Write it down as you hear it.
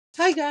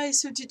Hi guys,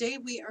 so today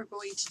we are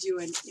going to do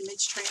an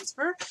image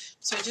transfer.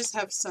 So I just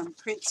have some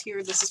prints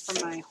here. This is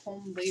from my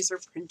home laser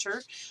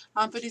printer,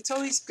 but it's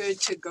always good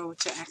to go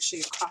to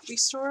actually a coffee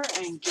store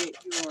and get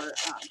your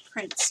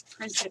prints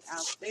printed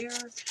out there.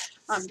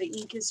 The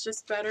ink is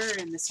just better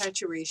and the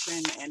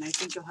saturation, and I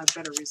think you'll have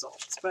better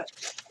results. But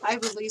I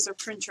have a laser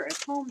printer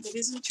at home that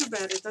isn't too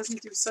bad. It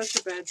doesn't do such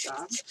a bad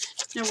job.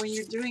 Now when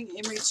you're doing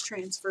image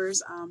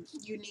transfers,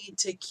 you need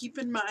to keep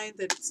in mind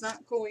that it's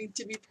not going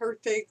to be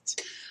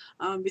perfect.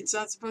 It's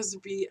not supposed to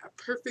be a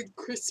perfect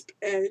crisp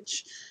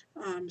edge,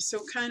 so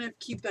kind of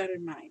keep that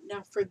in mind.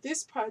 Now for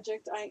this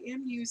project, I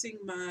am using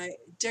my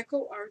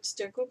Deco Arts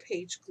Deco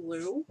Page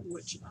Glue,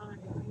 which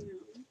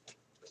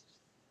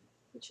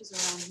is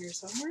around here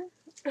somewhere,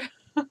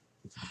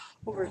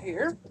 over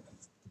here.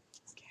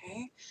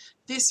 Okay,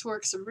 this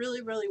works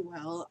really, really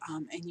well,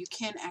 and you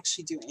can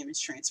actually do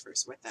image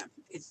transfers with them.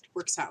 It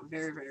works out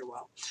very, very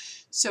well.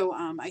 So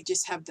I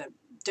just have the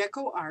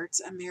Deco Arts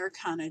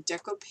Americana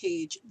Deco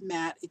Page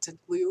Matte. It's a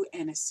glue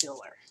and a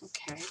sealer.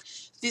 Okay,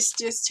 this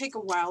does take a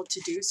while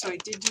to do, so I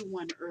did do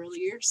one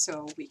earlier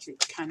so we could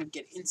kind of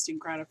get instant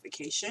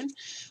gratification.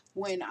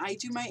 When I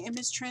do my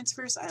image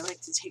transfers, I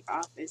like to take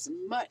off as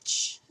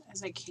much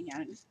as I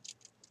can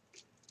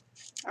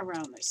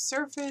around the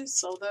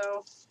surface,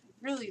 although it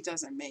really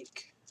doesn't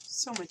make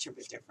so much of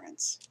a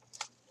difference.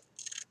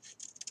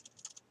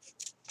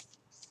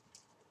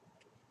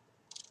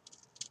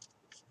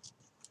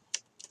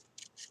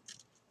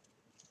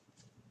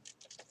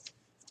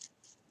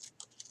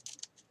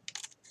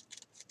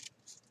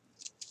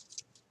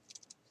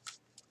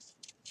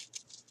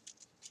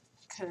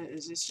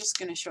 Because it's just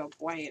going to show up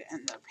white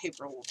and the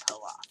paper will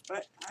peel off.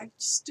 But I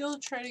still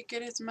try to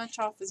get as much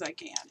off as I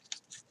can.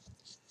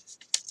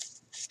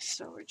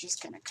 So we're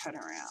just going to cut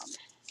around.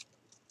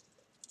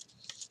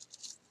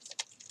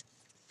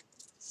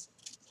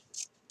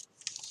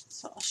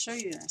 So I'll show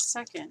you in a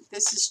second.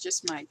 This is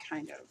just my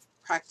kind of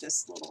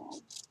practice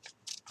little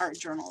art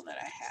journal that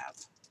I have.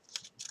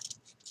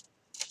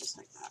 Just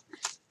like that.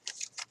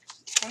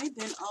 Okay,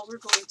 then all we're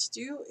going to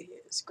do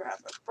is grab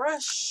a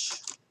brush.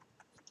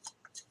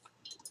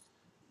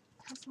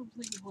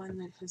 Preferably one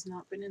that has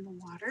not been in the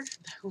water.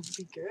 That would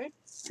be good,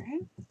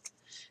 right?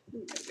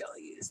 Maybe I'll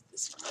use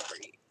this one over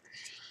here.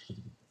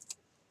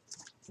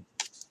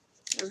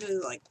 I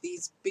really like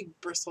these big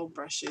bristle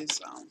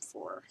brushes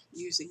for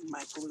using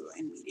my glue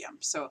and medium.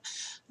 So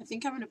I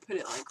think I'm going to put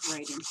it like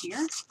right in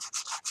here.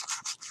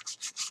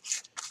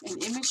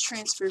 And image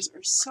transfers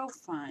are so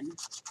fun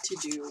to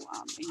do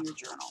in your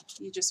journal.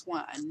 You just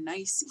want a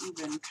nice,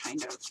 even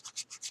kind of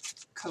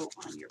coat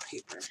on your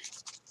paper.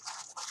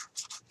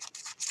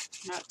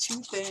 Not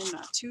too thin,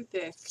 not too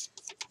thick,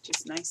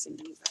 just nice and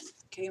even.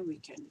 Okay, and we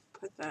can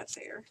put that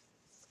there.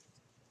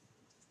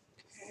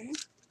 Okay,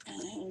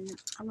 and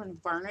I'm going to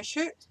varnish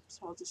it.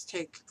 So I'll just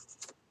take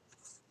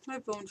my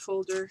bone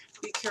folder.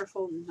 Be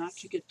careful not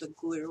to get the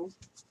glue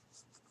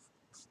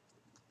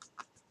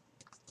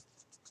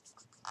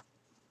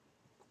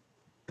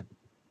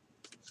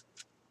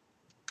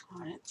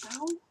on it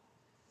though.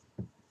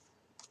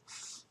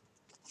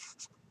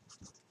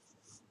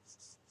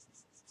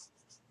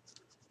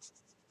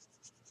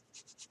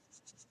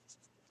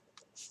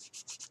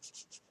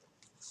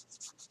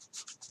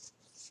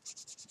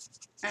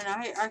 And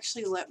I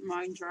actually let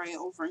mine dry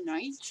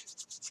overnight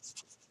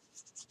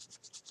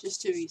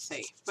just to be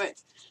safe. But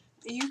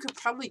you could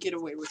probably get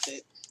away with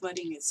it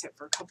letting it sit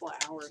for a couple of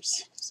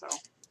hours. So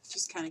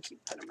just kind of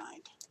keep that in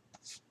mind.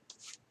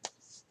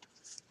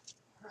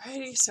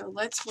 Alrighty, so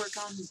let's work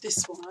on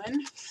this one.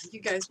 You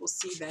guys will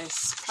see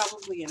this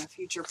probably in a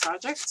future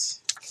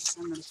project because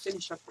I'm going to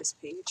finish up this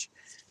page.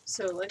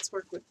 So let's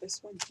work with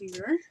this one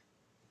here.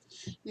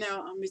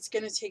 Now it's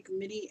going to take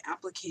mini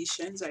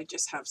applications. I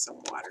just have some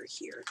water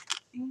here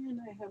and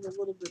I have a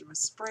little bit of a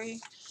spray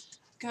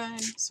gun,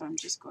 so I'm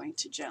just going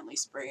to gently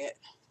spray it.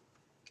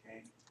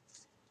 Okay.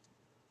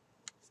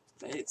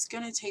 But it's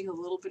going to take a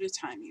little bit of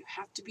time. You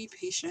have to be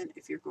patient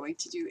if you're going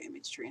to do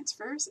image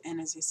transfers, and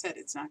as I said,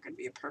 it's not going to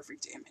be a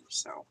perfect image,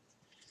 so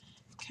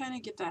kind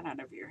of get that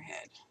out of your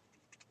head.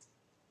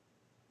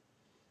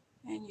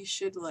 And you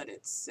should let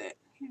it sit,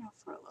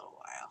 for a little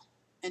while.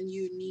 And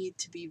you need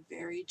to be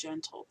very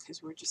gentle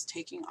because we're just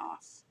taking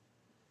off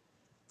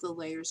the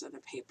layers of the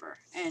paper.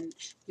 And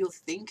you'll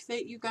think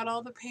that you got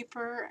all the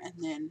paper, and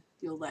then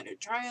you'll let it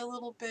dry a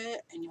little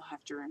bit, and you'll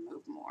have to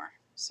remove more.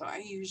 So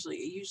it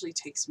usually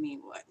takes me,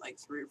 like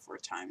 3 or 4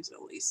 times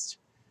at least.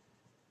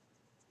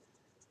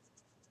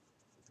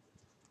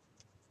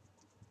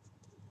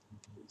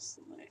 Just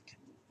like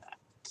that.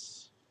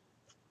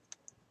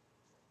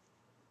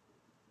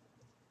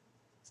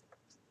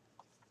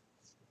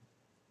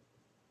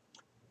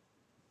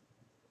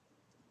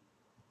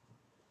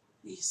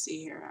 You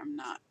see here,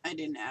 I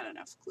didn't add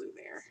enough glue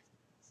there.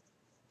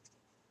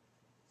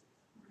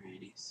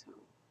 Alrighty, so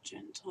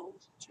gentle,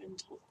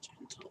 gentle,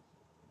 gentle.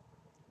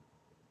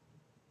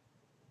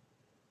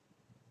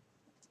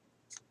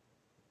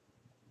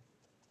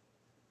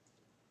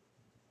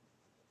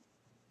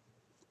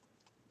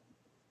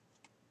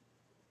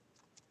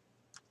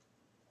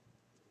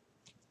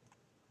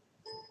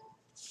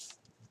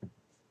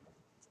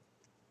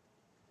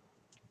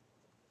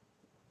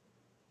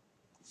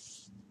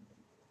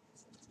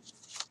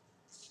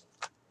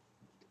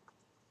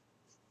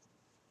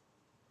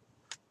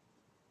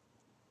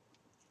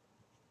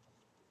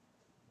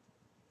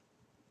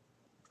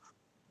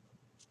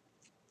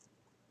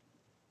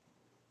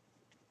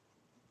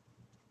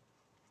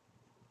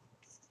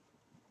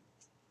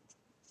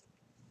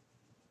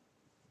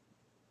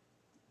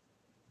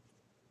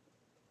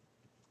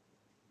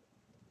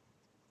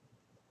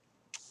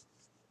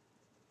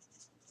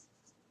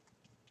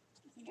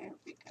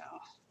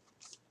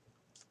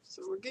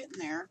 So we're getting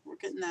there. We're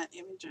getting that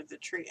image of the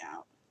tree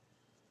out.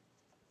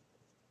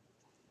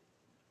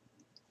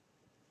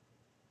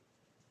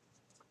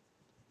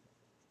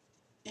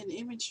 And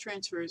image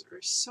transfers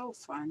are so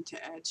fun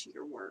to add to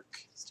your work.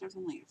 It's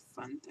definitely a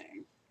fun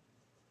thing.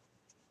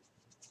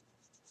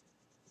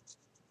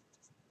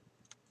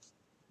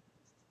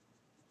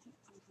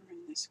 Over in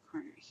this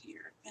corner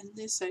here. And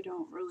this I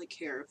don't really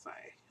care if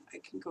I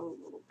can go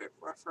a little bit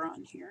rougher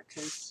on here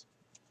because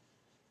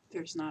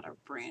there's not a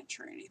branch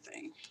or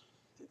anything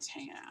that's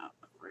hanging out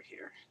over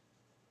here.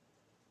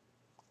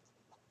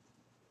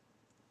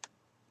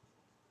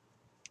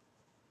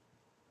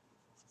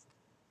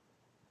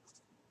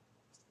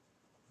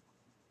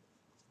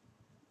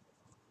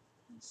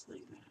 Just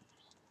like that.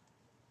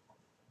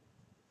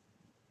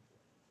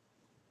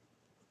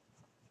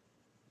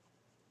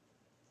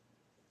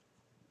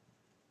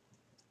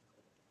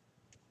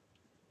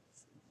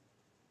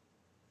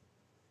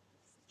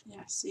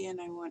 Yeah, see, and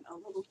I went a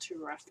little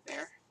too rough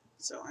there,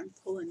 so I'm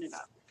pulling it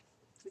up,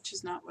 which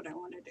is not what I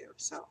want to do.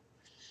 So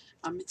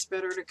it's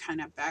better to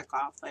kind of back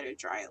off, let it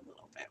dry a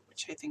little bit,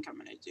 which I think I'm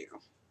going to do.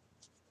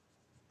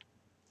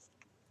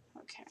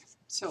 Okay,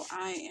 so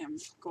I am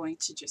going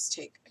to just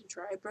take a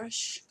dry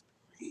brush,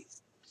 right,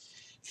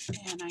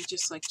 and I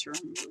just like to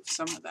remove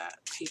some of that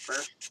paper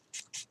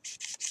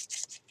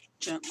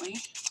gently,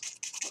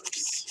 of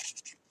course,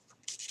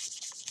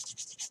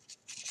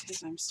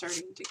 because I'm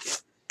starting to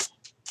get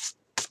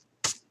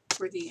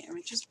where the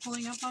image is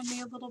pulling up on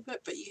me a little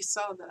bit, but you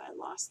saw that I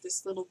lost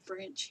this little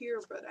branch here,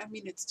 but I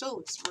mean, it still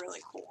looks really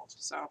cool,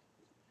 so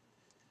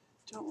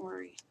don't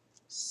worry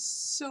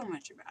so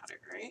much about it,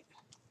 right?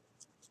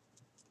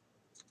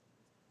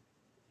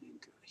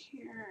 And go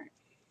here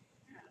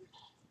and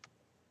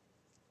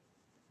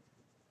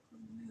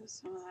remove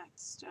some of that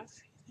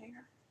stuff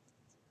there.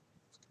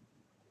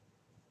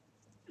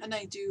 And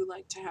I do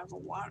like to have a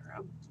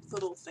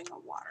little thing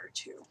of water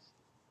too.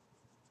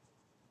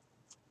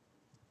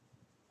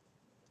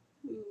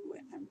 Ooh,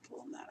 and I'm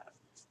pulling that up.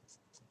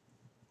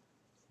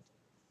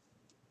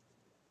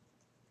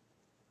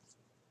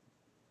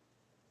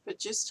 But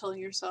just tell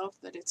yourself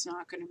that it's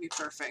not going to be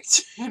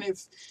perfect. And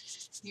if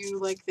you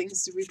like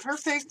things to be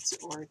perfect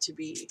or to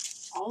be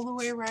all the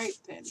way right,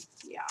 then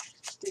yeah,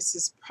 this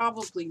is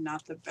probably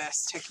not the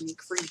best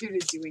technique for you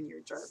to do in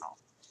your journal.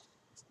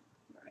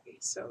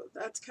 Right, so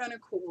that's kind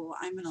of cool.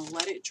 I'm going to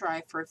let it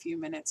dry for a few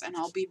minutes and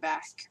I'll be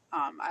back.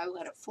 I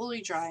let it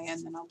fully dry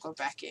and then I'll go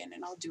back in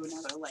and I'll do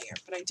another layer.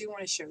 But I do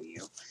want to show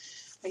you,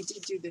 I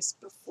did do this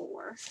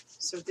before.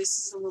 So this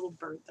is a little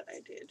bird that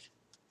I did.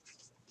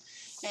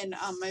 And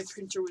my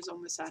printer was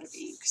almost out of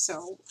ink,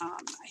 so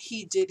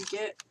he did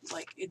get,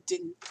 like, it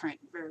didn't print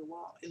very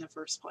well in the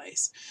first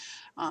place.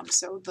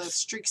 So the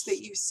streaks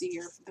that you see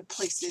are the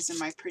places in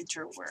my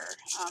printer where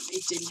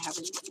it didn't have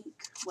any ink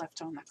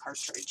left on the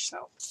cartridge.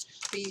 So,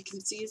 but you can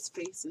see his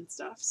face and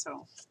stuff,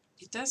 so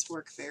it does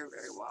work very,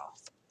 very well.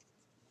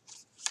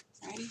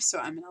 Alrighty, so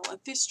I'm going to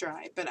let this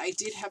dry, but I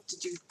did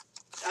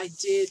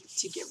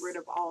to get rid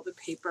of all the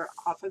paper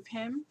off of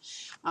him.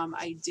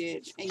 I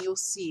did, and you'll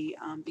see,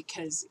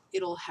 because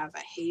it'll have a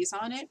haze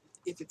on it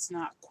if it's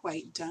not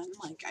quite done.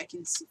 Like I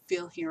can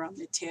feel here on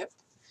the tip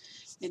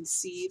and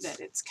see that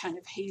it's kind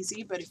of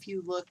hazy, but if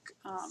you look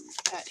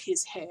at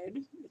his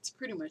head, it's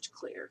pretty much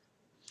clear.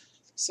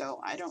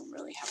 So I don't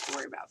really have to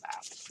worry about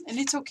that. And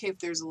it's okay if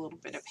there's a little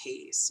bit of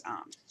haze.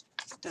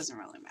 It doesn't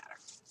really matter.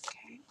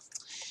 Okay.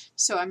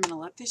 So I'm going to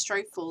let this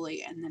dry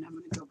fully, and then I'm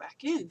going to go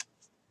back in.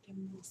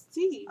 And we'll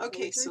see.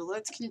 Okay, so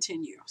let's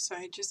continue. So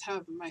I just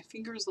have my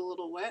fingers a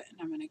little wet, and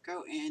I'm going to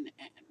go in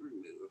and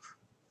remove.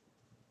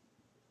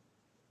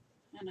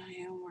 And I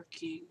am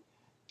working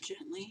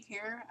gently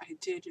here. I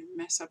did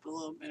mess up a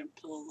little bit and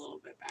pull a little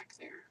bit back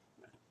there.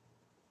 But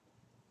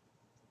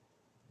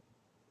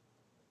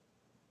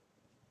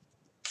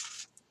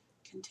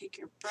you can take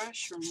your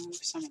brush, remove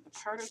some of the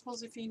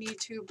particles if you need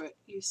to, but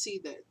you see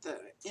that the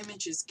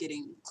image is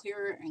getting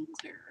clearer and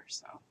clearer.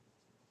 So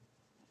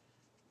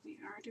we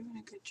are doing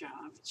a good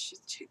job. It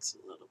just takes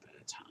a little bit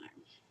of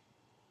time.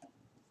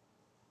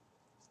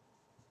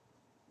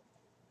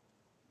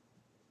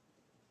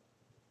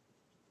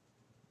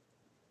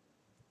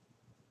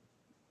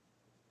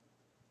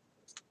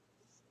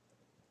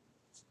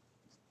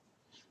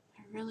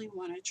 I really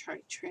want to try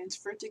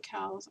transfer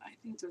decals. I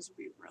think those would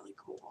be really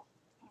cool.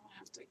 I'll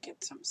have to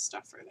get some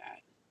stuff for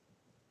that.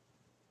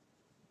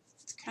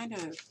 It's kind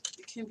of,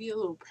 it can be a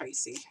little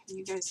pricey.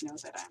 You guys know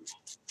that I'm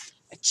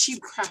a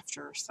cheap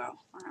crafter, so,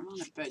 or I'm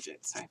on a budget,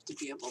 so I have to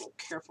be a little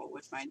careful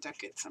with my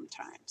ducats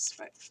sometimes,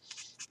 but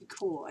it'd be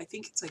cool. I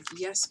think it's like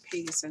Yes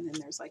Pace, and then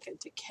there's like a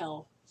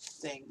decal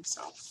thing,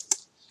 so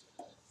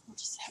I'll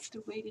just have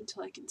to wait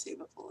until I can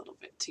save up a little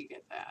bit to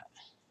get that.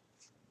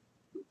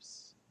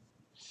 Oops.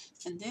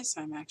 And this,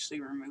 I'm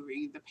actually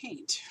removing the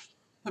paint,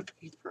 the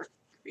paper.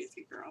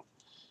 Crazy girl.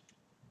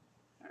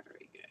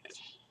 Very good.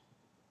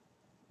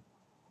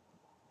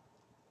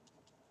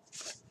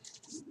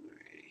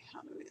 Alrighty,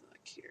 how do we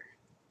look here?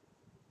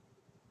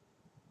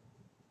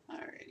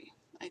 Alrighty,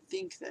 I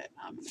think that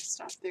I'm going to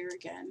stop there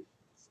again.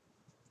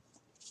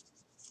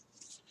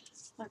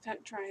 let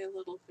that dry a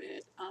little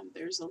bit.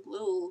 There's a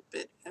little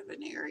bit of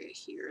an area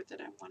here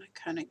that I want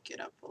to kind of get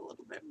up a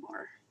little bit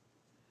more,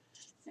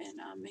 and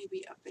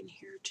maybe up in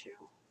here too.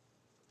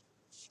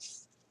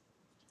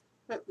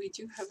 But we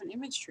do have an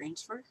image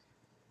transfer.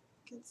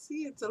 You can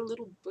see it's a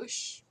little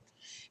bush.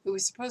 It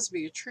was supposed to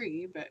be a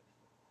tree, but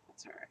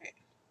that's alright.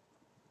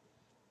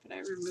 But I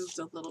removed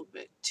a little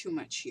bit too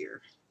much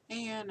here.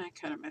 And I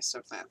kind of messed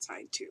up that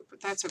side too, but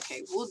that's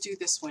okay. We'll do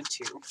this one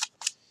too.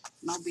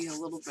 And I'll be a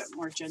little bit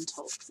more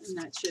gentle, and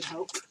that should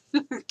help.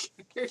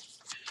 Okay.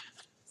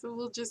 So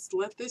we'll just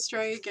let this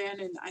dry again,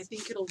 and I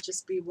think it'll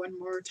just be one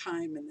more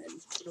time, and then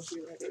it'll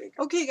be ready to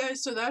go. Okay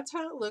guys, so that's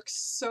how it looks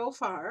so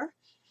far.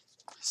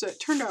 So it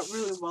turned out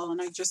really well,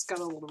 and I just got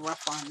a little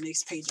rough on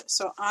these pages.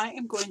 So I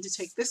am going to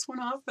take this one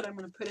off, but I'm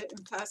going to put it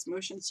in fast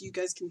motion so you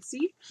guys can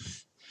see.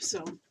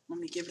 So let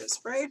me give it a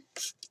spray.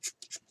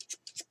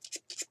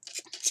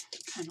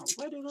 Kind of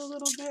wet it a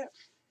little bit.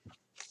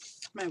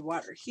 My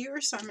water here,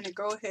 so I'm going to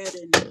go ahead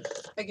and,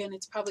 again,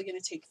 it's probably going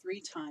to take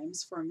 3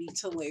 times for me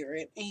to layer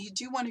it, and you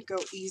do want to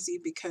go easy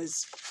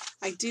because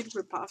I did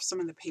rip off some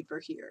of the paper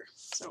here,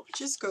 so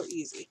just go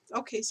easy.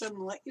 Okay, so I'm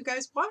going to let you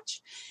guys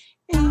watch,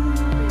 and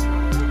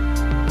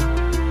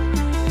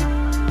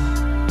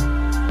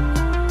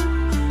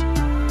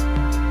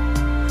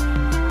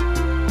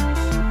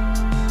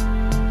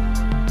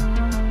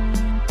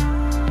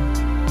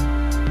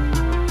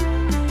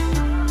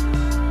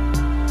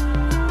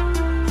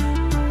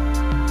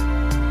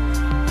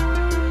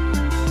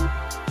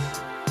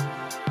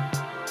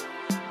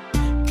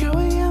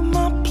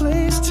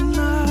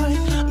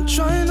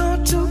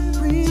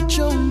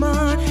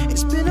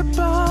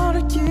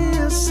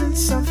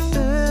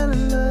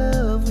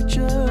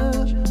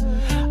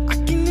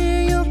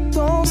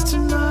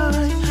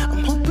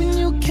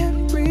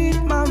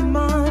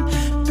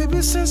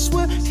since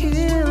we're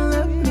here,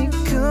 let me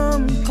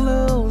come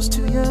close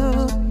to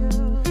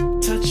you.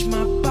 Touch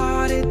my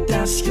body,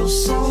 that's your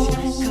soul,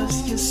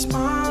 'cause you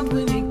smiled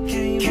when it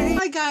came.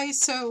 Hi guys,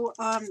 so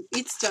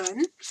it's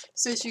done.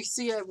 So as you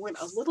see, I went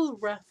a little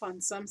rough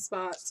on some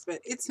spots,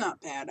 but it's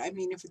not bad. I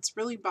mean, if it's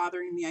really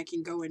bothering me, I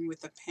can go in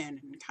with a pen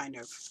and kind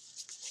of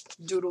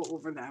doodle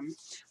over them.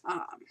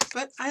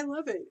 But I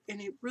love it,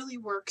 and it really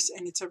works,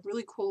 and it's a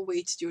really cool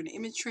way to do an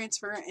image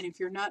transfer. And if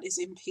you're not as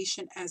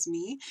impatient as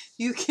me,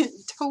 you can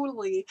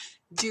totally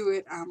do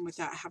it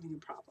without having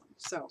a problem.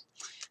 So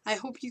I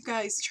hope you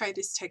guys try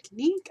this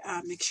technique.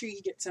 Make sure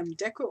you get some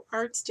Deco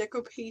Arts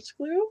Deco Page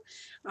Glue.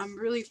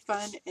 Really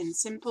fun and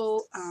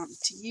simple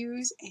to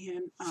use,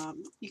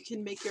 and you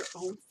can make your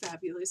own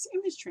fabulous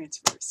image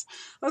transfers.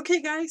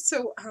 Okay guys,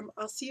 so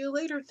I'll see you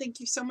later. Thank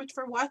you so much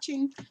for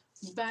watching.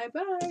 Bye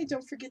bye.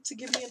 Don't forget to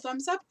give me a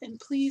thumbs up, and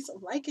please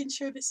like and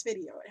share this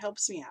video. It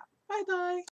helps me out. Bye bye.